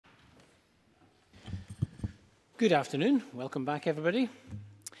Good afternoon. Welcome back, everybody.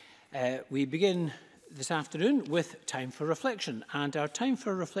 We begin this afternoon with Time for Reflection, and our Time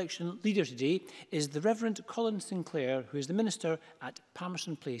for Reflection leader today is the Reverend Colin Sinclair, who is the minister at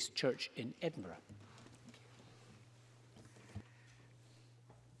Palmerston Place Church in Edinburgh.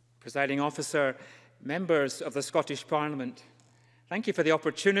 Presiding Officer, members of the Scottish Parliament, thank you for the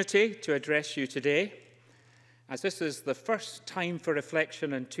opportunity to address you today. As this is the first Time for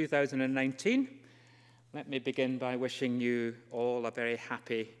Reflection in 2019, let me begin by wishing you all a very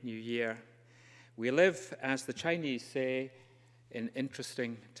happy new year. We live, as the Chinese say, in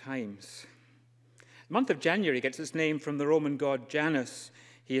interesting times. The month of January gets its name from the Roman god Janus.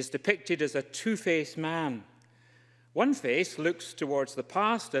 He is depicted as a two-faced man. One face looks towards the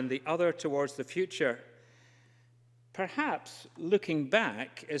past and the other towards the future. Perhaps looking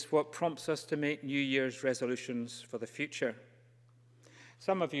back is what prompts us to make New Year's resolutions for the future.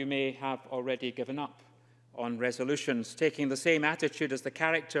 Some of you may have already given up on resolutions, taking the same attitude as the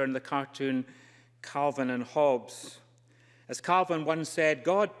character in the cartoon Calvin and Hobbes. As Calvin once said,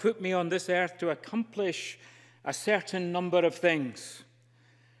 God put me on this earth to accomplish a certain number of things.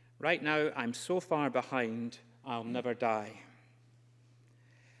 Right now, I'm so far behind, I'll never die.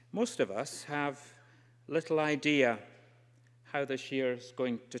 Most of us have little idea how this year is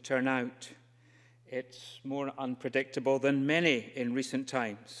going to turn out. It's more unpredictable than many in recent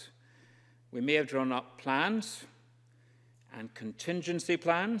times. We may have drawn up plans and contingency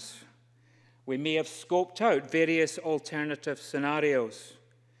plans. We may have scoped out various alternative scenarios.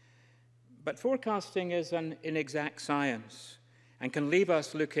 But forecasting is an inexact science and can leave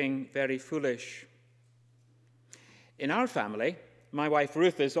us looking very foolish. In our family, my wife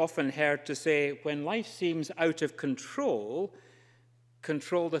Ruth is often heard to say, when life seems out of control,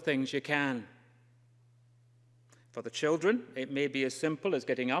 control the things you can. For the children, it may be as simple as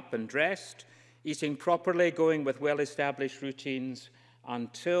getting up and dressed, eating properly, going with well-established routines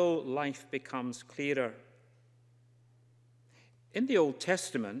until life becomes clearer. In the Old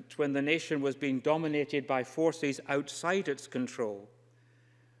Testament, when the nation was being dominated by forces outside its control,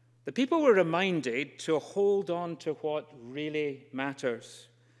 the people were reminded to hold on to what really matters.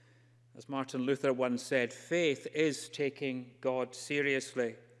 As Martin Luther once said, faith is taking God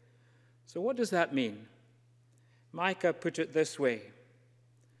seriously. So what does that mean? Micah put it this way: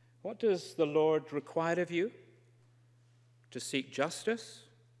 what does the Lord require of you? To seek justice,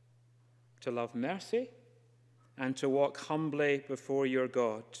 to love mercy, and to walk humbly before your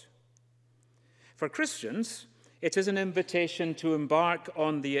God. For Christians, it is an invitation to embark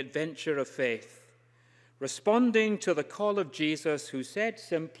on the adventure of faith, responding to the call of Jesus, who said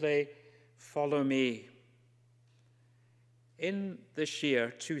simply, "Follow me." In this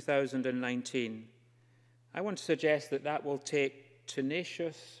year, 2019, I want to suggest that that will take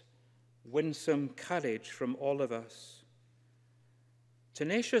tenacious, winsome courage from all of us.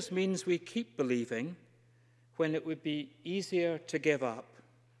 Tenacious means we keep believing when it would be easier to give up.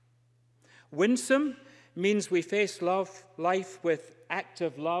 Winsome means we face life with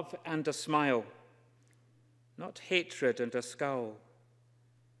active love and a smile, not hatred and a scowl.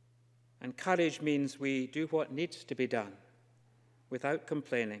 And courage means we do what needs to be done without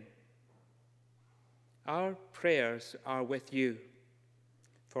complaining. Our prayers are with you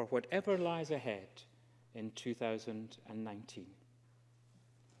for whatever lies ahead in 2019.